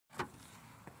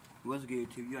What's good,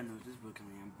 YouTube? You all know this book, and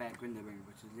I'm back with the banger.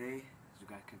 But today, as you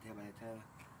guys can tell by the title,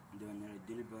 I'm doing another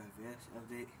Dilly Boy VS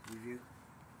update review.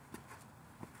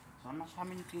 So I'm not sure how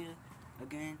many kids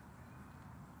again.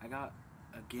 I forgot.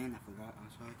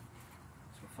 I'm sorry.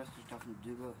 So first, we start from the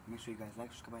Dilly Boy. Make sure you guys like,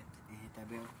 subscribe, and hit that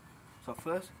bell. So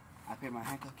first, I put my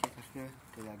handcuff case upstairs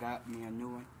because I got me a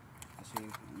new one. I say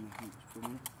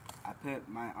I put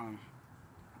my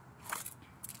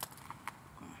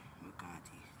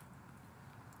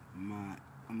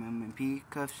my M&P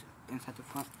cuffs inside the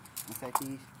front, inside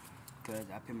these, because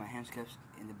I put my handcuffs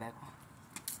in the back one.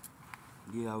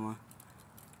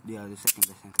 These are the second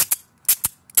best handcuffs.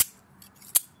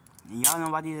 And y'all know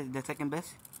why these are the second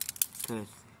best? Because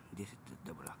this is the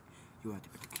double lock. You want to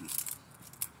put the key.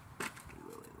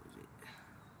 Where was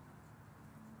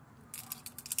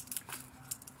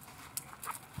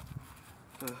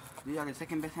it? So these are the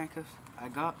second best handcuffs I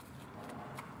got.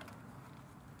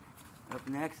 Up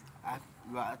next,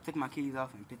 I took my keys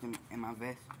off and put them in my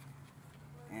vest,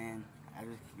 and I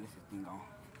just let this thing on.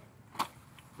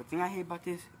 The thing I hate about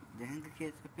the handcuff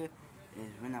case up here,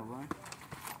 is when I run,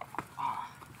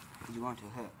 it's going to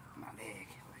hurt my leg.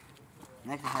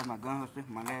 Next, I have my gun holster,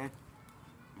 my leg,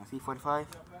 my C45,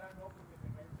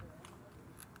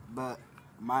 but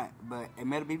a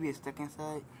metal BB is stuck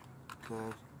inside,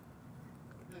 cause.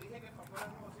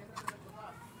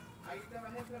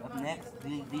 Up next,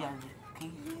 these are the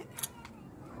keys.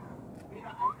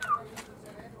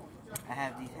 I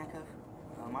have these handcuffs.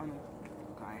 I'm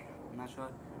not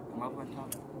sure. I'm up on top.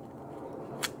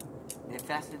 They're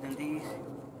faster than these.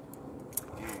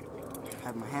 And I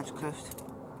have my hands cuffed.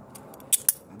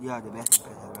 These are the best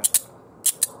handcuffs ever.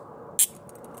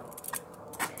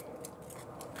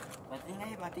 But the thing I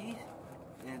hate about these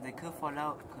is they could fall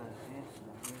out because this.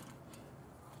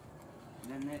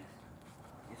 Then next,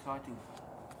 it's hard to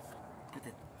put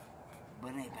the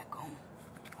button back on.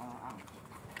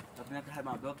 Up next, I have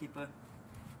my belt keeper.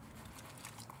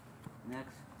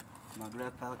 Next, my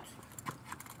glove pouch.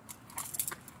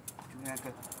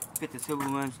 Put the silver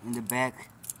ones in the back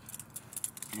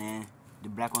and the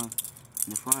black one in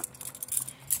the front.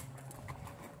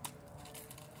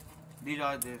 These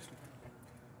are the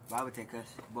Vivatech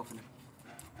cuffs, both of them.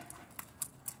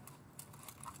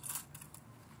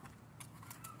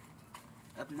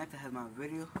 Up next, I have my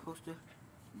video poster.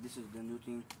 This is the new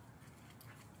thing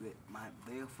with my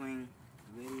Balefling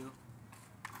video.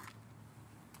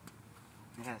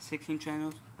 It has 16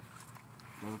 channels.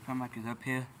 The repair mic is up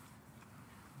here.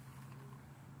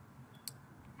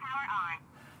 Power on.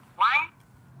 1,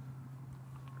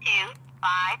 2,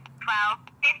 5, 12,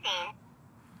 15.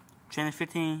 Channel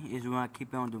 15 is where I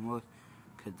keep it on the most,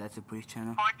 because that's a police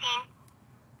channel. 14.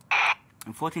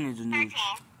 And 14 is the news. 13. 6,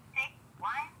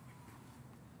 1.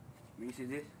 When you see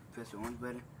this, press the orange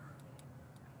button.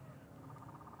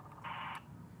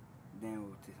 Then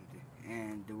we'll take something.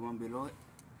 And the one below it,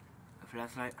 a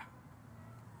flashlight.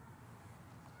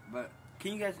 But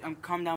can you guys calm down?